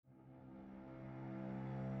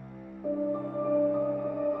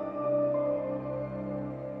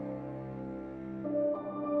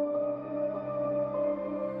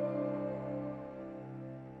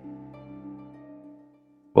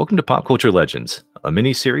Welcome to Pop Culture Legends, a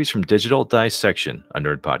mini-series from Digital Dissection, a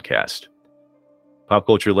nerd podcast. Pop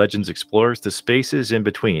Culture Legends explores the spaces in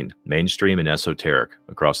between mainstream and esoteric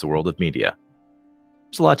across the world of media.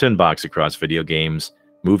 There's a lot to unbox across video games,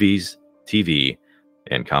 movies, TV,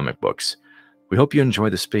 and comic books. We hope you enjoy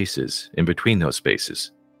the spaces in between those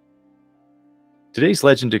spaces. Today's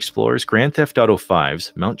legend explores Grand Theft Auto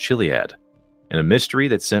V's Mount Chiliad, and a mystery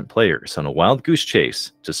that sent players on a wild goose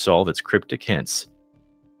chase to solve its cryptic hints.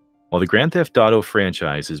 While the Grand Theft Auto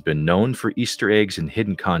franchise has been known for Easter eggs and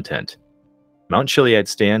hidden content, Mount Chiliad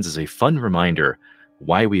stands as a fun reminder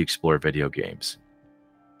why we explore video games.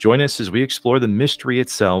 Join us as we explore the mystery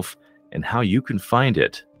itself and how you can find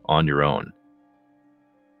it on your own.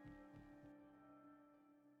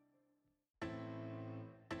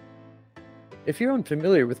 If you're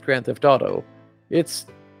unfamiliar with Grand Theft Auto, it's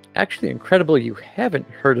actually incredible you haven't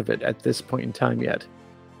heard of it at this point in time yet.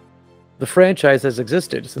 The franchise has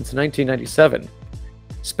existed since 1997,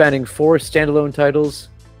 spanning 4 standalone titles,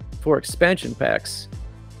 4 expansion packs,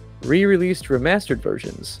 re-released remastered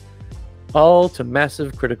versions, all to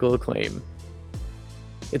massive critical acclaim.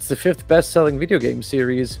 It's the 5th best-selling video game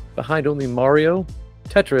series behind only Mario,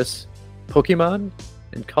 Tetris, Pokemon,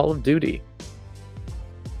 and Call of Duty.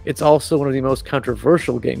 It's also one of the most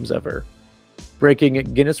controversial games ever, breaking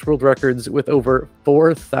Guinness World Records with over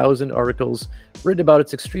 4,000 articles written about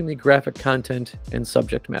its extremely graphic content and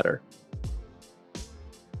subject matter.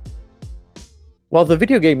 While the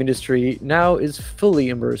video game industry now is fully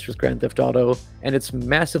immersed with Grand Theft Auto and its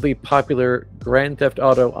massively popular Grand Theft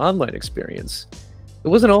Auto Online experience, it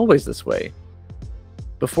wasn't always this way.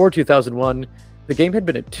 Before 2001, the game had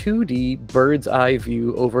been a 2D bird's eye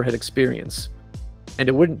view overhead experience, and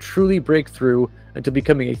it wouldn't truly break through until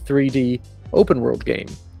becoming a 3D open-world game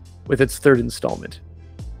with its 3rd installment.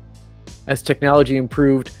 As technology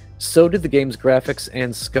improved, so did the game's graphics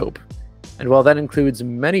and scope, and while that includes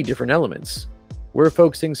many different elements, we're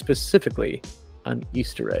focusing specifically on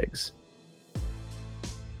Easter eggs.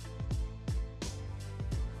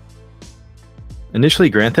 Initially,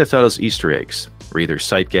 Grand Theft Auto's Easter eggs were either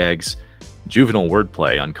sight gags, juvenile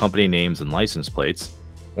wordplay on company names and license plates,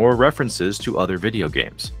 or references to other video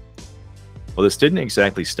games. Well, this didn't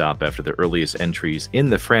exactly stop after the earliest entries in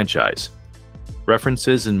the franchise.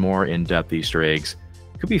 References and more in-depth Easter eggs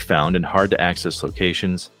could be found in hard-to-access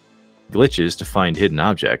locations, glitches to find hidden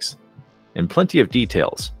objects, and plenty of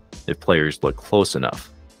details if players look close enough.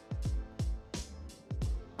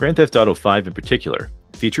 Grand Theft Auto V in particular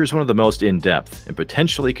features one of the most in-depth and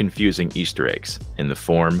potentially confusing Easter eggs in the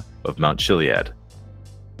form of Mount Chiliad.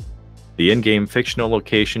 The in-game fictional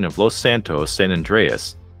location of Los Santos San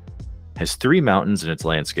Andreas has 3 mountains in its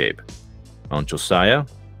landscape: Mount Josiah,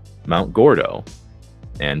 Mount Gordo,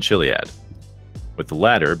 and Chiliad, with the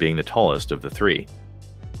latter being the tallest of the 3.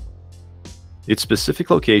 Its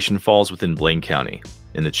specific location falls within Blaine County,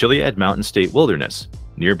 in the Chiliad Mountain State Wilderness,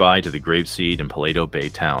 nearby to the Grapeseed and Paleto Bay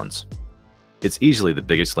towns. It's easily the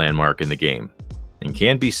biggest landmark in the game, and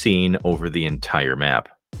can be seen over the entire map.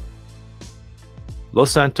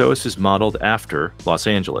 Los Santos is modeled after Los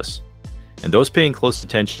Angeles, and those paying close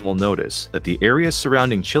attention will notice that the area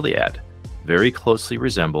surrounding Chiliad very closely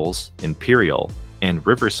resembles Imperial and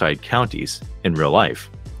Riverside counties in real life.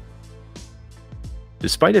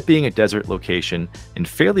 Despite it being a desert location and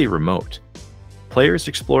fairly remote, players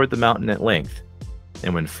explored the mountain at length,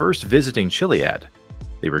 and when first visiting Chiliad,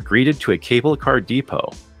 they were greeted to a cable car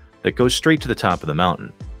depot that goes straight to the top of the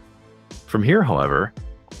mountain. From here, however,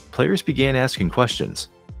 players began asking questions.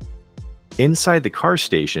 Inside the car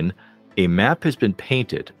station, a map has been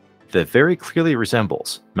painted that very clearly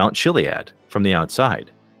resembles Mount Chiliad from the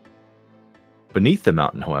outside. Beneath the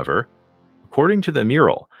mountain, however, according to the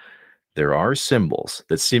mural, there are symbols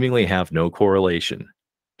that seemingly have no correlation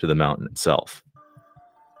to the mountain itself.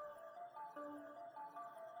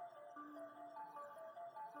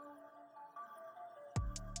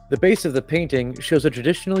 The base of the painting shows a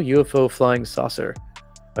traditional UFO flying saucer,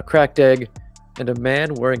 a cracked egg, and a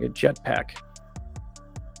man wearing a jetpack.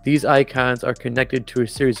 These icons are connected to a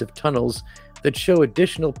series of tunnels that show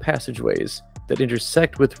additional passageways that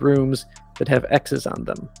intersect with rooms that have X's on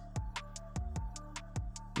them.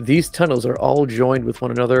 These tunnels are all joined with one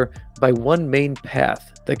another by one main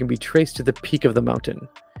path that can be traced to the peak of the mountain,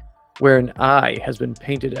 where an eye has been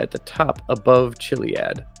painted at the top above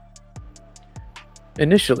Chiliad.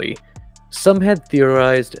 Initially, some had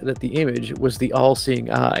theorized that the image was the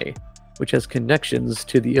all-seeing eye, which has connections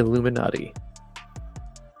to the Illuminati.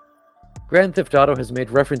 Grand Theft Auto has made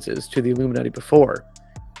references to the Illuminati before,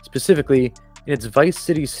 specifically in its Vice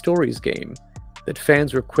City Stories game that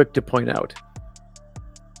fans were quick to point out.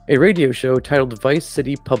 A radio show titled Vice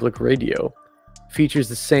City Public Radio features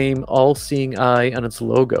the same all-seeing eye on its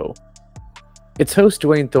logo. Its host,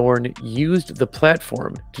 Dwayne Thorne, used the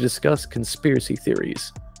platform to discuss conspiracy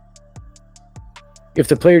theories. If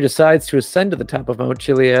the player decides to ascend to the top of Mount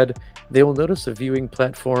Chiliad, they will notice a viewing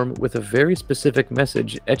platform with a very specific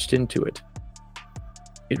message etched into it.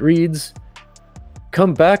 It reads,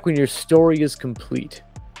 "Come back when your story is complete."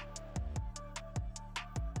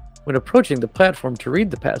 When approaching the platform to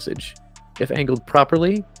read the passage, if angled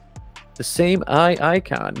properly, the same eye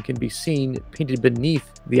icon can be seen painted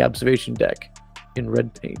beneath the observation deck in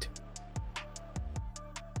red paint.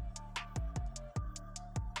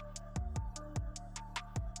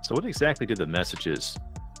 So what exactly do the messages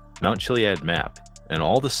Mount Chiliad map and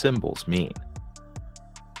all the symbols mean?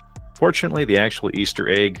 Fortunately, the actual Easter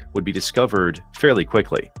egg would be discovered fairly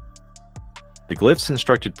quickly. The glyphs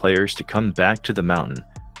instructed players to come back to the mountain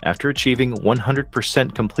after achieving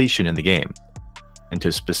 100% completion in the game, and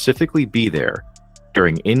to specifically be there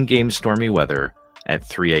during in-game stormy weather at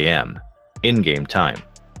 3 a.m. in-game time.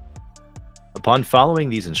 Upon following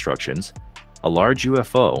these instructions, a large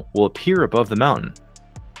UFO will appear above the mountain.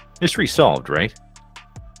 Mystery solved, right?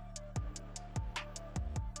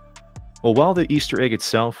 Well, while the Easter egg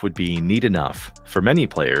itself would be neat enough for many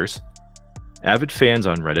players, avid fans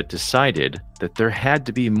on Reddit decided that there had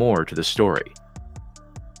to be more to the story.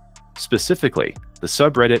 Specifically, the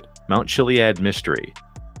subreddit Mount Chiliad Mystery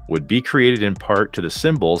would be created in part to the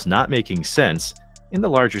symbols not making sense in the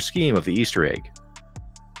larger scheme of the Easter egg.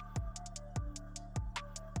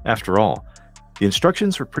 After all, the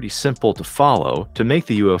instructions were pretty simple to follow to make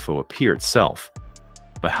the UFO appear itself.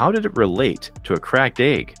 But how did it relate to a cracked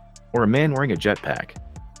egg or a man wearing a jetpack?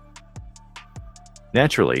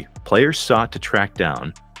 Naturally, players sought to track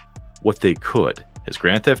down what they could, as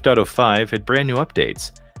Grand Theft Auto V had brand new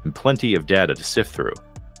updates and plenty of data to sift through.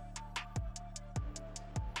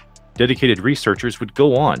 Dedicated researchers would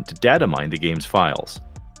go on to data mine the game's files,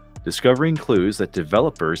 discovering clues that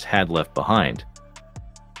developers had left behind.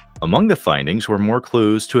 Among the findings were more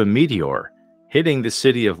clues to a meteor hitting the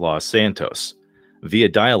city of Los Santos via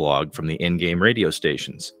dialogue from the in-game radio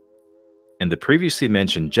stations, and the previously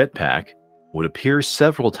mentioned jetpack would appear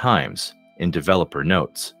several times in developer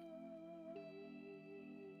notes.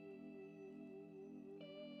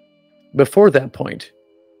 Before that point,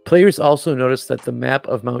 players also noticed that the map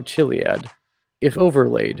of Mount Chiliad, if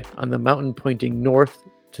overlaid on the mountain pointing north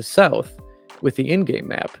to south with the in-game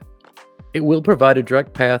map, it will provide a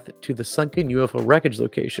direct path to the sunken UFO wreckage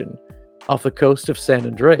location off the coast of San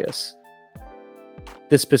Andreas.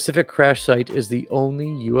 This specific crash site is the only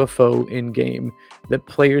UFO in-game that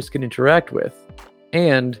players can interact with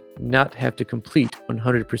and not have to complete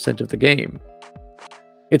 100% of the game.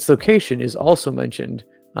 Its location is also mentioned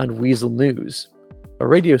on Weasel News, a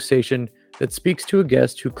radio station that speaks to a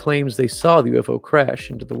guest who claims they saw the UFO crash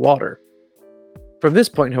into the water. From this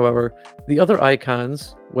point, however, the other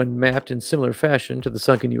icons, when mapped in similar fashion to the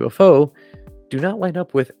sunken UFO, do not line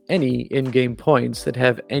up with any in-game points that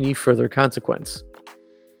have any further consequence.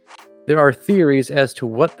 There are theories as to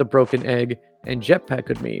what the broken egg and jetpack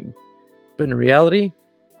could mean, but in reality,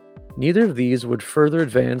 neither of these would further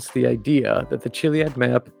advance the idea that the Chiliad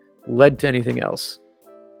map led to anything else.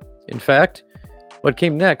 In fact, what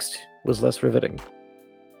came next was less riveting.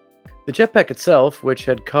 The jetpack itself, which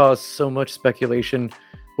had caused so much speculation,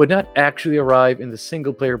 would not actually arrive in the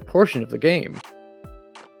single-player portion of the game.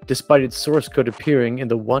 Despite its source code appearing in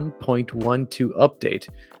the 1.12 update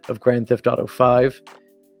of Grand Theft Auto V,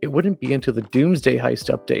 it wouldn't be until the Doomsday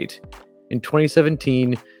Heist update in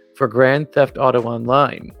 2017 for Grand Theft Auto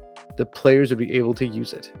Online that players would be able to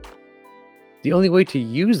use it. The only way to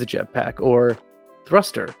use the jetpack, or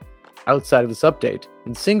thruster, outside of this update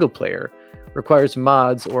in single-player requires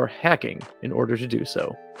mods or hacking in order to do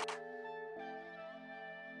so.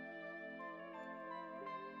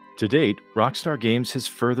 To date, Rockstar Games has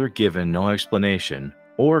further given no explanation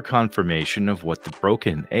or confirmation of what the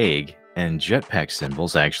broken egg and jetpack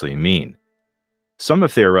symbols actually mean. Some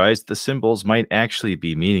have theorized the symbols might actually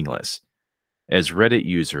be meaningless, as Reddit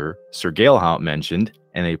user Sir Galehout mentioned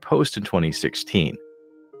in a post in 2016.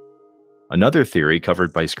 Another theory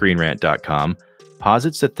covered by ScreenRant.com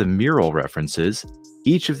posits that the mural references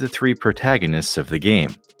each of the three protagonists of the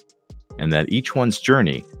game, and that each one's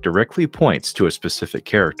journey directly points to a specific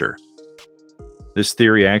character. This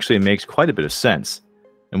theory actually makes quite a bit of sense,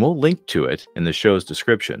 and we'll link to it in the show's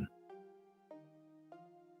description.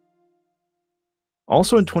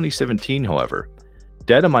 Also in 2017, however,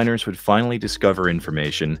 data miners would finally discover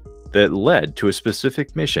information that led to a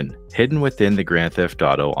specific mission hidden within the Grand Theft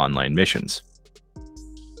Auto Online missions.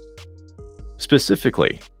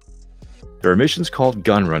 Specifically, There are missions called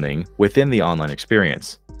gun running within the online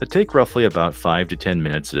experience that take roughly about 5 to 10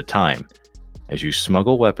 minutes at a time as you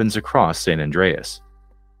smuggle weapons across San Andreas.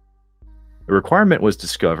 The requirement was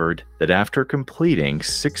discovered that after completing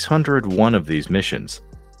 601 of these missions,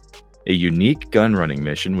 a unique gun running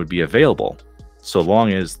mission would be available so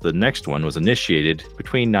long as the next one was initiated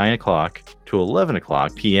between 9 o'clock to 11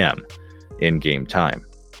 o'clock p.m. in-game time.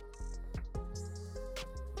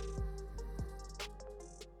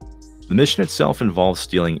 The mission itself involves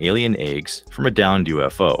stealing alien eggs from a downed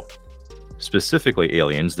UFO, specifically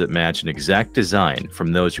aliens that match an exact design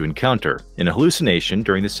from those you encounter in a hallucination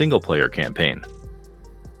during the single-player campaign.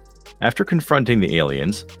 After confronting the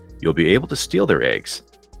aliens, you'll be able to steal their eggs,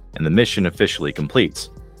 and the mission officially completes.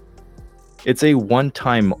 It's a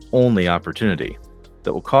one-time only opportunity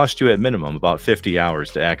that will cost you at minimum about 50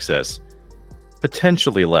 hours to access,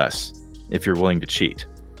 potentially less if you're willing to cheat.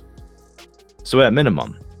 So at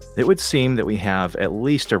minimum, it would seem that we have at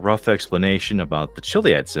least a rough explanation about the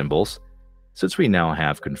Chiliad symbols, since we now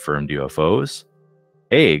have confirmed UFOs,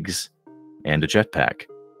 eggs, and a jetpack.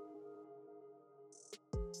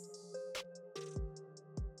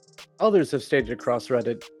 Others have stated across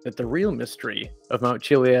Reddit that the real mystery of Mount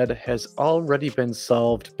Chiliad has already been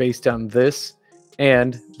solved based on this,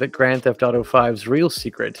 and that Grand Theft Auto V's real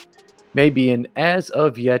secret may be an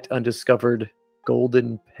as-of-yet undiscovered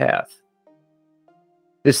golden path.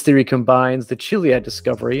 This theory combines the Chiliad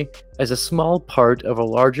discovery as a small part of a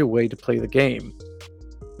larger way to play the game,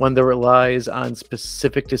 one that relies on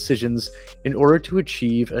specific decisions in order to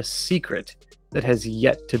achieve a secret that has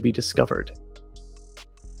yet to be discovered.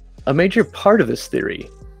 A major part of this theory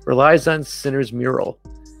relies on Sinner's Mural,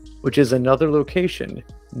 which is another location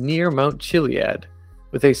near Mount Chiliad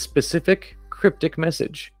with a specific cryptic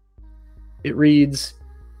message. It reads,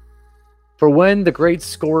 "For when the great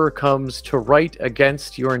scorer comes to write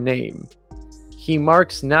against your name, he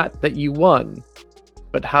marks not that you won,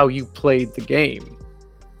 but how you played the game."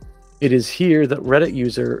 It is here that Reddit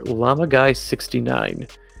user LlamaGuy69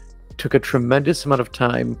 took a tremendous amount of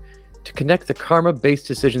time to connect the karma-based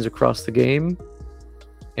decisions across the game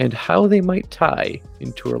and how they might tie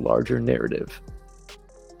into a larger narrative.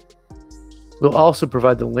 We'll also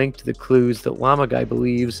provide the link to the clues that LlamaGuy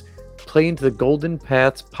believes play into the Golden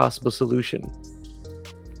Path's possible solution.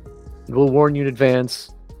 And we'll warn you in advance,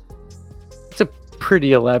 it's a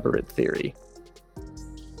pretty elaborate theory.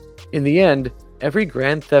 In the end, every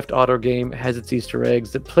Grand Theft Auto game has its Easter eggs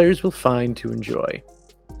that players will find to enjoy.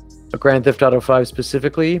 But Grand Theft Auto V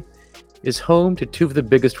specifically is home to two of the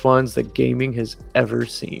biggest ones that gaming has ever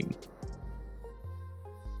seen.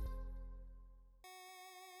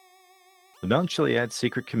 The Mount Chiliad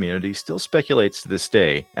secret community still speculates to this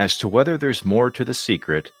day as to whether there's more to the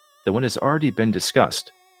secret than what has already been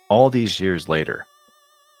discussed all these years later.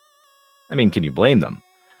 I mean, can you blame them?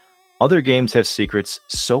 Other games have secrets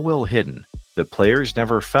so well hidden that players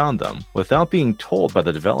never found them without being told by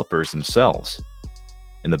the developers themselves.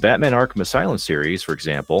 In the Batman Arkham Asylum series, for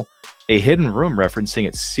example, a hidden room referencing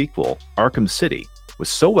its sequel, Arkham City, was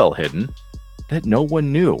so well hidden that no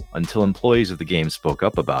one knew until employees of the game spoke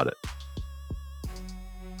up about it.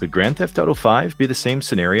 Could Grand Theft Auto V be the same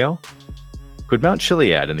scenario? Could Mount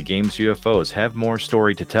Chiliad and the game's UFOs have more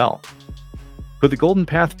story to tell? Could the Golden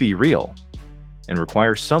Path be real and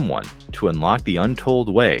require someone to unlock the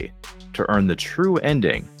untold way to earn the true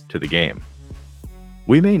ending to the game?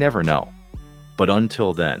 We may never know, but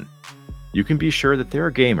until then, you can be sure that there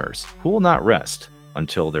are gamers who will not rest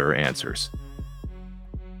until there are answers.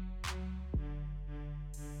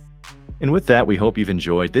 And with that, we hope you've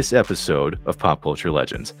enjoyed this episode of Pop Culture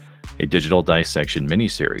Legends, a digital dissection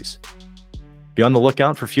miniseries. Be on the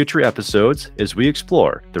lookout for future episodes as we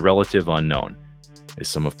explore the relative unknown, as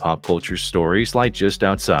some of pop culture's stories lie just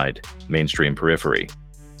outside mainstream periphery.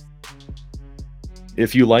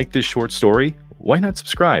 If you like this short story, why not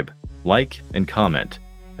subscribe, like, and comment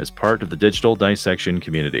as part of the digital dissection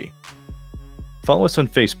community? Follow us on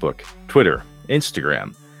Facebook, Twitter,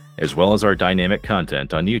 Instagram, as well as our dynamic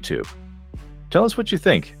content on YouTube. Tell us what you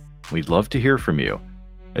think. We'd love to hear from you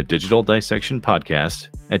at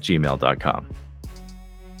digitaldissectionpodcast@gmail.com.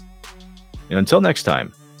 And until next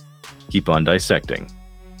time, keep on dissecting.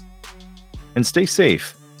 And stay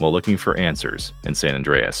safe while looking for answers in San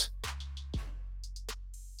Andreas.